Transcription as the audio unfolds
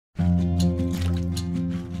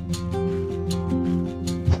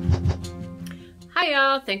Hi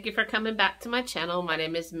y'all, thank you for coming back to my channel. My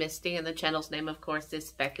name is Misty and the channel's name of course is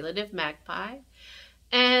Speculative Magpie.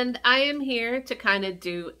 And I am here to kind of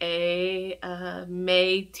do a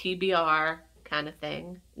May TBR kind of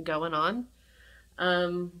thing going on.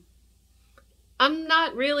 I'm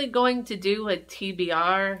not really going to do a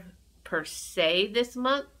TBR per se this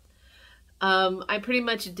month. I pretty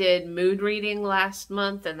much did mood reading last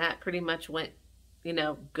month and that pretty much went,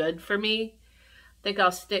 good for me. I think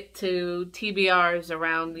I'll stick to TBRs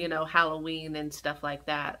around, Halloween and stuff like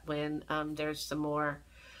that when there's some more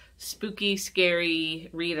spooky, scary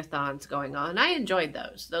readathons going on. I enjoyed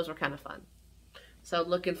those. Those were kind of fun. So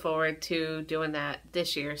looking forward to doing that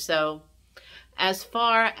this year. So as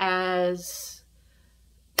far as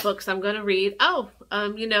books I'm going to read,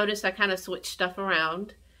 you notice I kind of switched stuff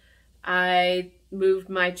around. I moved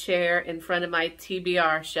my chair in front of my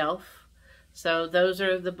TBR shelf. So those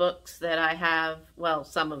are the books that I have, well,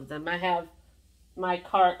 some of them. I have my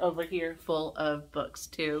cart over here full of books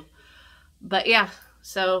too. But yeah,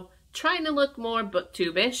 so trying to look more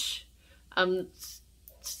booktube-ish,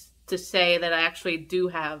 to say that I actually do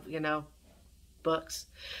have, books.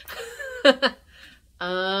 They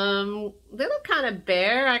look kind of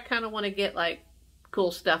bare. I kind of want to get like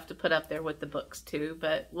cool stuff to put up there with the books too,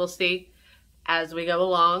 but we'll see as we go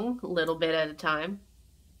along, a little bit at a time.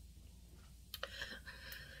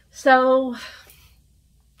 So,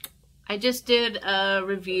 I just did a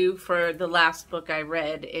review for the last book I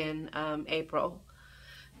read in April.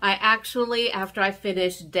 I actually, after I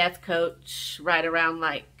finished Death Coach right around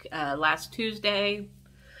like last Tuesday,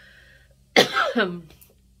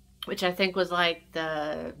 which I think was like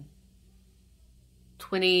the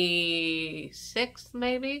 26th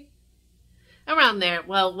maybe? Around there,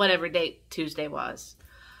 well, whatever date Tuesday was.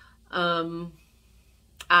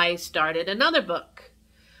 I started another book.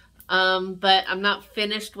 But I'm not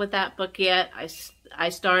finished with that book yet. I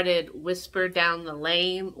started Whisper Down the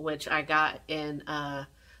Lane, which I got in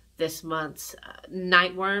this month's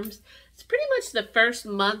Nightworms. It's pretty much the first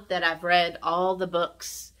month that I've read all the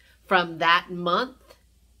books from that month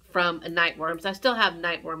from Nightworms. I still have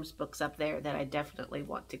Nightworms books up there that I definitely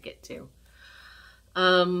want to get to.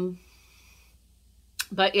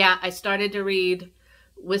 But yeah, I started to read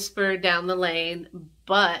Whisper Down the Lane,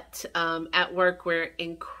 but at work we're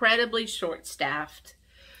incredibly short-staffed,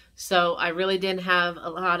 so I really didn't have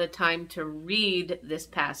a lot of time to read this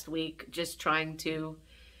past week, just trying to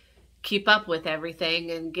keep up with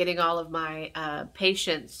everything and getting all of my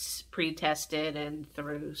patients pre-tested and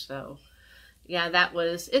through. So yeah,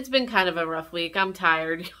 it's been kind of a rough week. I'm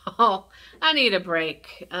tired, y'all. I need a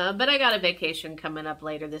break, but I got a vacation coming up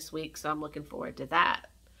later this week, so I'm looking forward to that.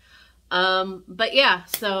 But yeah,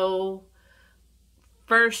 so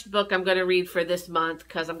first book I'm going to read for this month,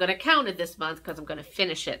 because I'm going to count it this month, because I'm going to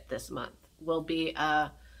finish it this month, will be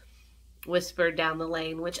Whisper Down the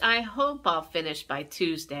Lane, which I hope I'll finish by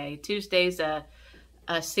Tuesday. Tuesday's a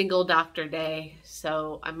single doctor day,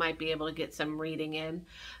 so I might be able to get some reading in.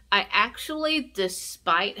 I actually,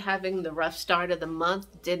 despite having the rough start of the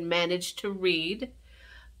month, did manage to read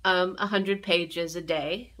 100 pages a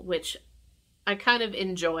day, which I kind of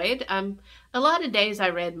enjoyed. A lot of days I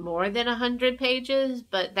read more than 100 pages,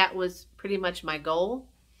 but that was pretty much my goal.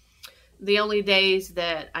 The only days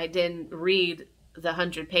that I didn't read the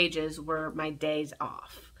 100 pages were my days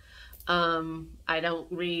off. I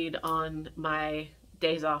don't read on my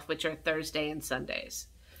days off, which are Thursday and Sundays.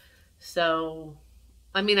 So,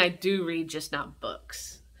 I mean, I do read, just not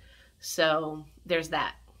books. So, there's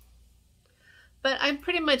that. But I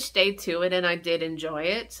pretty much stayed to it and I did enjoy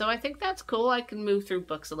it. So I think that's cool. I can move through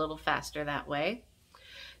books a little faster that way.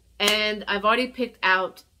 And I've already picked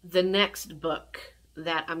out the next book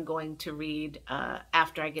that I'm going to read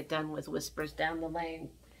after I get done with Whispers Down the Lane.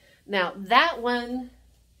 Now that one,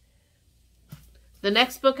 the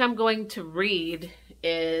next book I'm going to read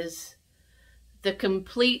is The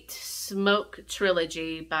Complete Smoke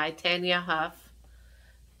Trilogy by Tanya Huff.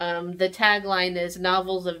 The tagline is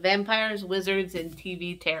Novels of Vampires, Wizards, and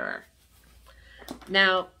TV Terror.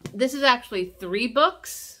 Now, this is actually 3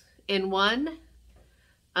 books in one.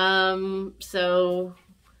 But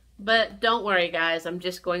don't worry guys, I'm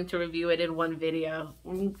just going to review it in one video.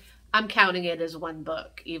 I'm counting it as one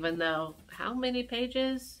book, even though, how many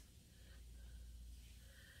pages?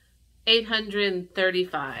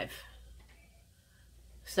 835.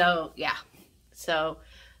 So, yeah. So,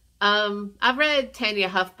 I've read Tanya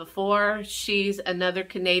Huff before. She's another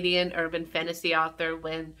Canadian urban fantasy author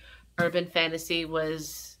when urban fantasy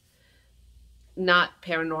was not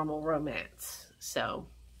paranormal romance. So,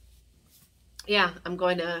 yeah, I'm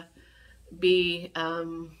going to be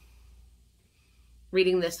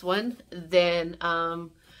reading this one. Then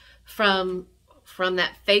from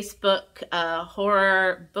that Facebook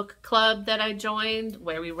horror book club that I joined,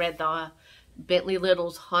 where we read the Bentley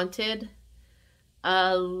Little's Haunted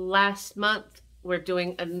last month, we're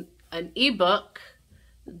doing an ebook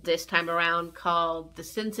this time around called The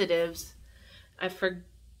Sensitives. I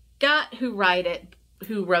forgot who wrote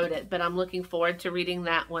it, but I'm looking forward to reading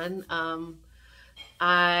that one.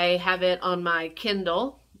 I have it on my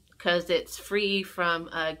Kindle because it's free from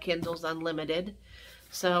Kindle's Unlimited.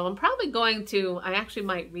 So I'm probably going to, I actually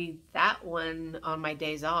might read that one on my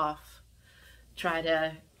days off. Try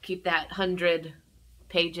to keep that 100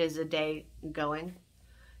 pages a day going,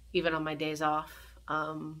 even on my days off.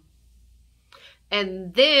 And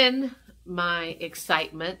then my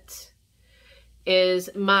excitement is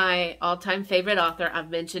my all-time favorite author. I've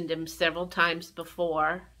mentioned him several times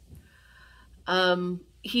before.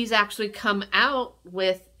 He's actually come out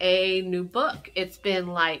with a new book. It's been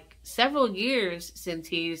like several years since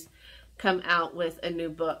he's come out with a new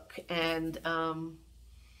book, and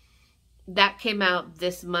that came out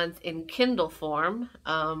this month in Kindle form.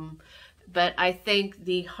 But I think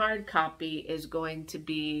the hard copy is going to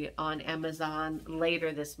be on Amazon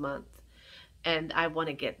later this month, and I want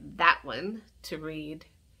to get that one to read.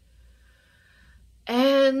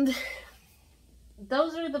 And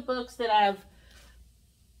those are the books that I've,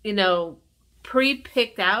 you know,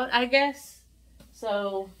 pre-picked out, I guess.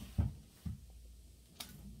 So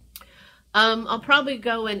I'll probably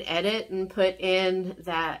go and edit and put in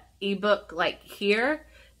that ebook like here,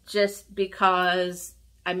 just because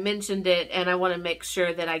I mentioned it and I want to make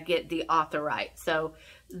sure that I get the author right. So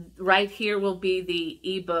right here will be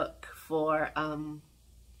the ebook for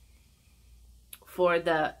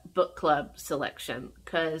the book club selection,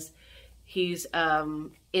 because he's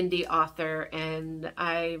indie author and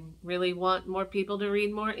I really want more people to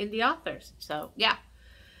read more indie authors. So yeah.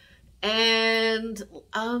 And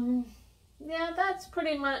yeah, that's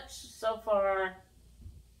pretty much so far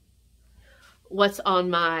what's on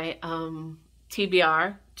my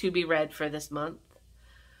TBR, to be read, for this month.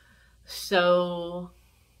 So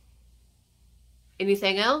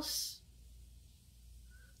anything else?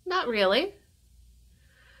 Not really.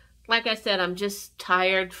 Like I said, I'm just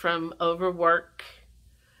tired from overwork.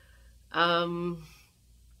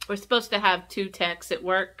 We're supposed to have 2 techs at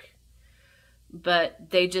work,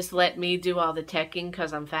 but they just let me do all the teching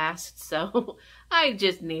because I'm fast, so I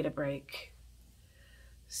just need a break.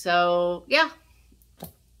 So yeah,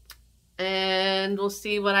 and we'll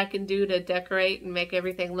see what I can do to decorate and make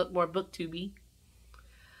everything look more booktubey.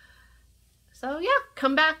 So yeah,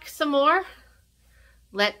 come back some more.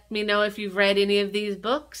 Let me know if you've read any of these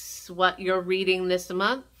books, what you're reading this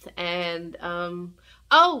month, and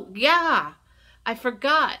oh yeah, I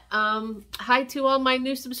forgot. Hi to all my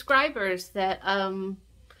new subscribers that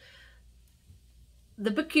the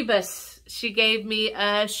Bookubus, she gave me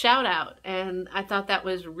a shout out, and I thought that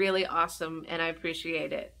was really awesome, and I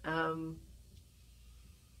appreciate it.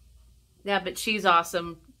 Yeah, but she's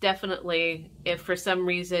awesome. Definitely, if for some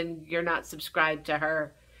reason you're not subscribed to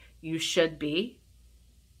her, you should be.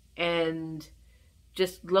 And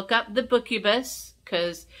just look up the Bookubus,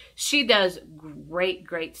 because she does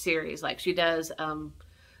great series. Like she does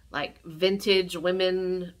like vintage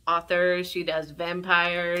women authors, she does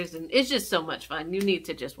vampires, and it's just so much fun. You need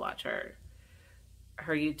to just watch her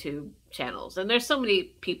YouTube channels. And there's so many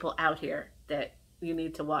people out here that you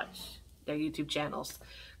need to watch their YouTube channels,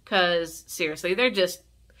 because seriously, they're just,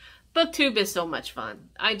 BookTube is so much fun.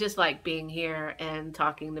 I just like being here and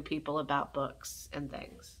talking to people about books and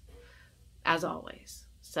things, as always.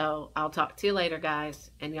 So I'll talk to you later,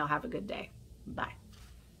 guys, and y'all have a good day. Bye.